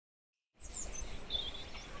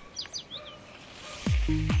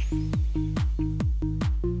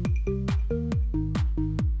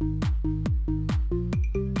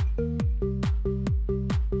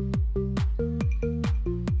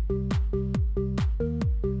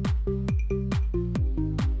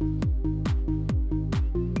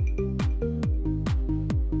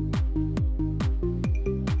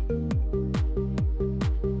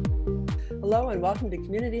Hello and welcome to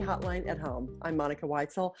Community Hotline at Home. I'm Monica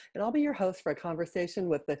Weitzel, and I'll be your host for a conversation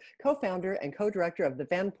with the co-founder and co-director of the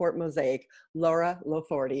Vanport Mosaic, Laura Lo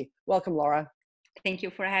Forti. Welcome, Laura. Thank you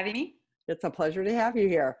for having me. It's a pleasure to have you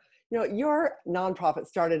here. You know, your nonprofit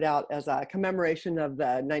started out as a commemoration of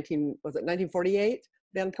the 1948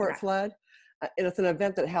 Vanport Correct. flood. And it's an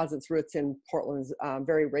event that has its roots in Portland's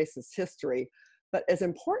very racist history. But as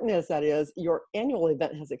important as that is, your annual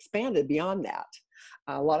event has expanded beyond that.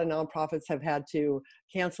 A lot of nonprofits have had to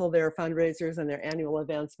cancel their fundraisers and their annual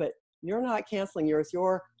events, but you're not canceling yours.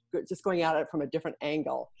 You're just going at it from a different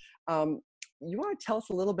angle. You want to tell us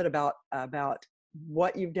a little bit about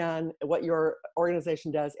what you've done, what your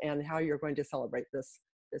organization does, and how you're going to celebrate this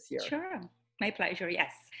year? Sure, my pleasure.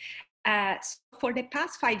 Yes. So for the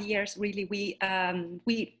past 5 years, really, we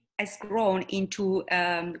have grown into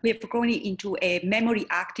a memory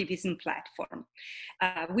activism platform.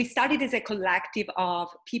 We started as a collective of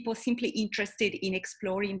people simply interested in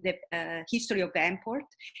exploring the history of Vanport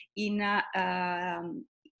in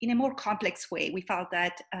a more complex way. We felt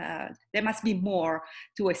that there must be more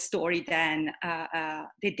to a story than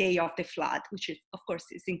the day of the flood, which is, of course,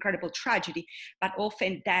 is incredible tragedy, but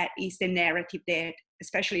often that is the narrative that,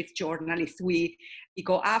 especially as journalists, we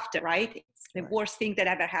go after, right? It's the worst thing that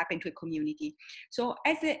ever happened to a community. So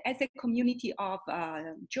as a community of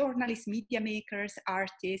journalists, media makers,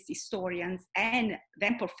 artists, historians, and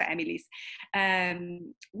Vanport families,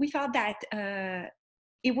 we felt that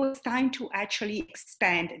it was time to actually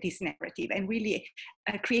expand this narrative and really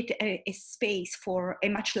create a space for a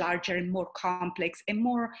much larger and more complex and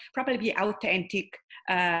more probably authentic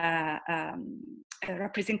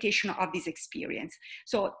representation of this experience.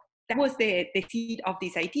 So that was the seed of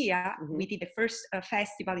this idea. Mm-hmm. We did the first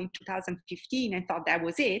festival in 2015 and thought that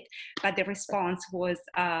was it, but the response was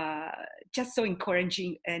just so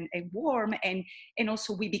encouraging and warm, and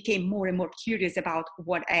also we became more and more curious about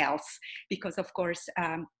what else, because of course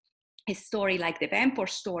a story like the Vanport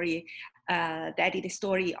story, that is the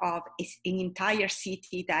story of an entire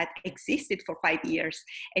city that existed for 5 years,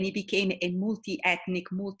 and it became a multi-ethnic,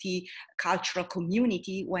 multicultural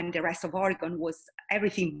community when the rest of Oregon was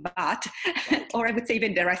everything but, or I would say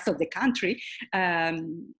even the rest of the country.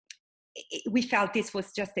 We felt this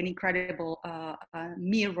was just an incredible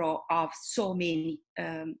mirror of so many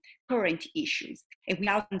current issues. And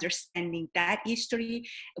without understanding that history,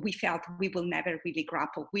 we felt we will never really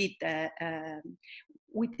grapple with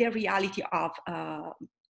the reality of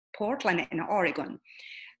Portland and Oregon.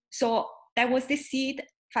 So that was the seed.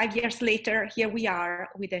 5 years later, here we are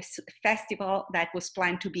with a festival that was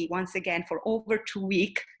planned to be once again for over 2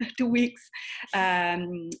 weeks,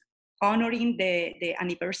 honoring the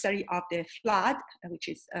anniversary of the flood,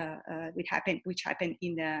 which happened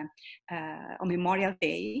on Memorial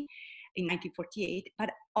Day in 1948,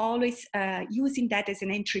 but always using that as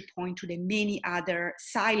an entry point to the many other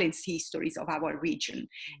silent histories of our region,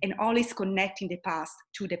 and always connecting the past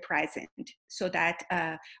to the present, so that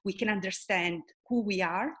we can understand who we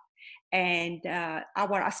are, and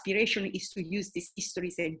our aspiration is to use these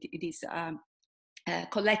histories and this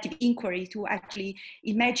collective inquiry to actually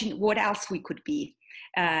imagine what else we could be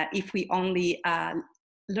if we only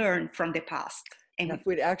learn from the past. And if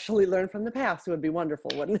we'd actually learn from the past, it would be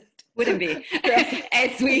wonderful, wouldn't it? Wouldn't be?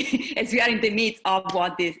 as we are in the midst of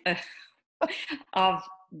what this of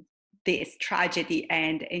this tragedy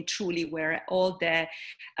and truly where all the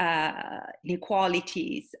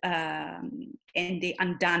inequalities and the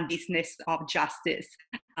undone business of justice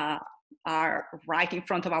are right in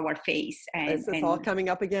front of our face. And it's all coming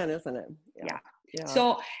up again, isn't it? Yeah.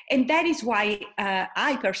 So, and that is why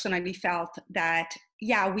I personally felt that,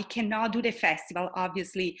 we cannot do the festival.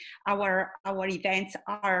 Obviously, our events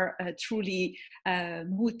are truly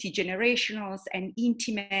multi-generational and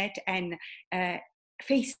intimate and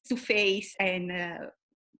face-to-face and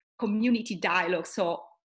community dialogue. So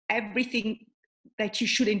everything that you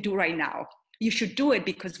shouldn't do right now, you should do it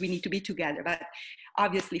because we need to be together. But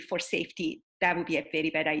obviously for safety, that would be a very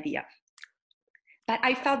bad idea. But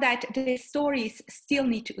I felt that the stories still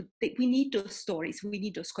we need those stories, we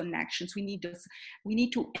need those connections, we need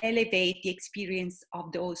to elevate the experience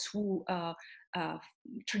of those who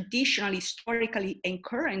traditionally, historically, and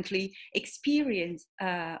currently experience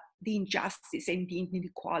the injustice and the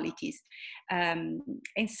inequalities. And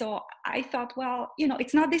so I thought, well,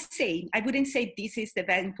 it's not the same. I wouldn't say this is the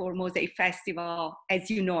Vanport Mosaic Festival as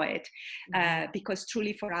you know it, because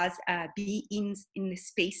truly for us, be in the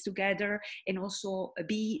space together and also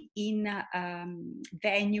be in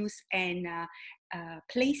venues and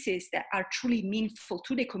places that are truly meaningful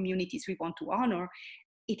to the communities we want to honor,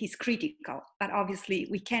 it is critical, but obviously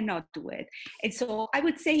we cannot do it. And so I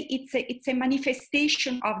would say it's a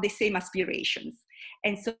manifestation of the same aspirations.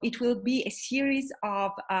 And so it will be a series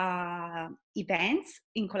of events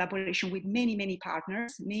in collaboration with many, many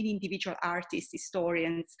partners, many individual artists,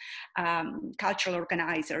 historians, cultural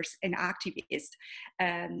organizers, and activists,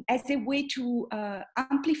 as a way to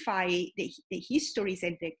amplify the histories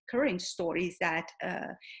and the current stories that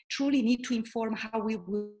truly need to inform how we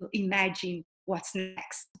will imagine what's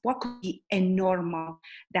next, what could be a normal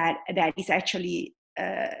that is actually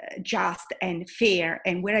just and fair,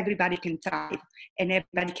 and where everybody can thrive and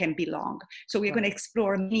everybody can belong. So we're going to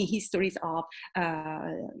explore many histories of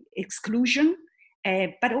exclusion,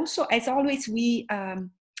 but also, as always, we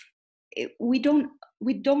don't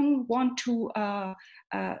want to,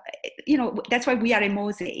 that's why we are a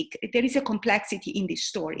mosaic. There is a complexity in these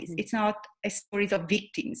stories. It's not a story of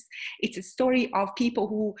victims. It's a story of people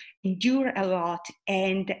who endure a lot,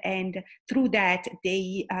 and through that,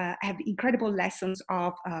 they have incredible lessons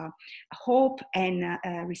of hope and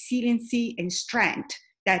resiliency and strength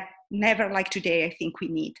that never like today, I think we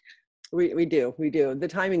need. We do. The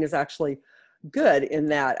timing is actually good in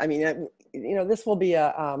that. I mean, this will be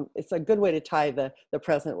it's a good way to tie the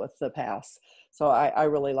present with the past. So I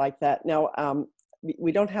really like that. Now,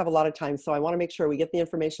 we don't have a lot of time, so I want to make sure we get the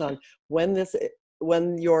information on when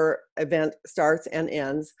your event starts and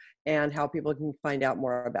ends and how people can find out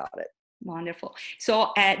more about it. Wonderful.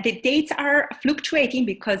 So the dates are fluctuating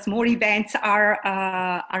because more events are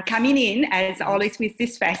coming in, as always with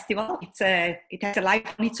this festival. It has a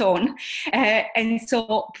life on its own, and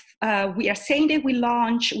so we are saying that we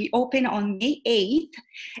open on May 8th,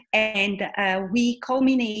 and we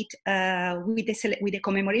culminate with the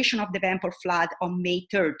commemoration of the Vanport flood on May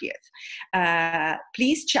 30th.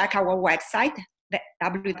 Please check our website,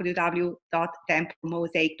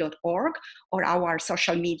 www.vanportmosaic.org, or our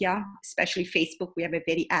social media, especially Facebook. We have a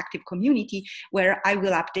very active community where I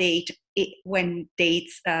will update it when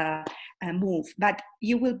dates move. But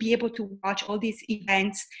you will be able to watch all these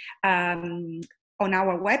events on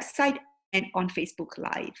our website and on Facebook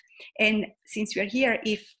Live. And since we're here,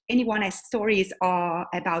 if anyone has stories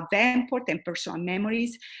about Vanport and personal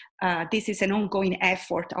memories, this is an ongoing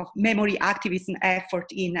effort of memory activism effort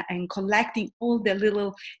in collecting all the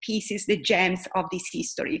little pieces, the gems of this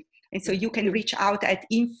history. And so you can reach out at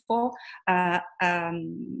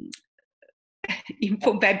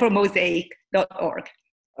info@vanportmosaic.org.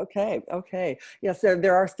 Okay. Yes,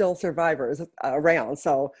 there are still survivors around.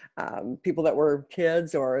 So people that were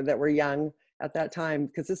kids or that were young at that time,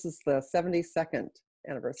 because this is the 72nd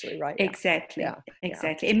anniversary, right? Exactly. Yeah.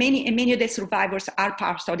 Exactly. And many of the survivors are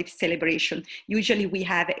part of the celebration. Usually we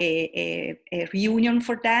have a reunion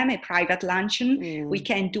for them, a private luncheon. We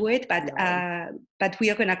can do it, but we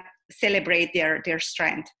are going to celebrate their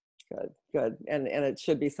strength. Good. And it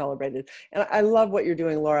should be celebrated. And I love what you're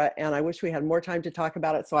doing, Laura, and I wish we had more time to talk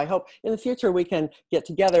about it. So I hope in the future we can get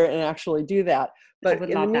together and actually do that. But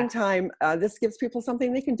in the meantime, this gives people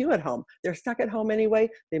something they can do at home. They're stuck at home anyway.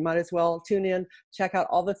 They might as well tune in, check out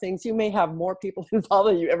all the things. You may have more people involved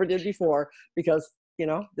than you ever did before, because,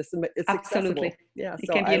 it's absolutely accessible. Yeah, it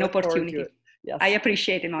can be an opportunity. Yes. I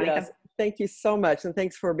appreciate it, Monica. Yes. Thank you so much. And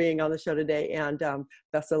thanks for being on the show today. And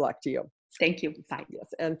best of luck to you. Thank you. Bye.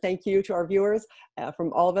 Yes, and thank you to our viewers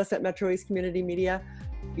from all of us at MetroEast Community Media.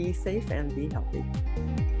 Be safe and be healthy.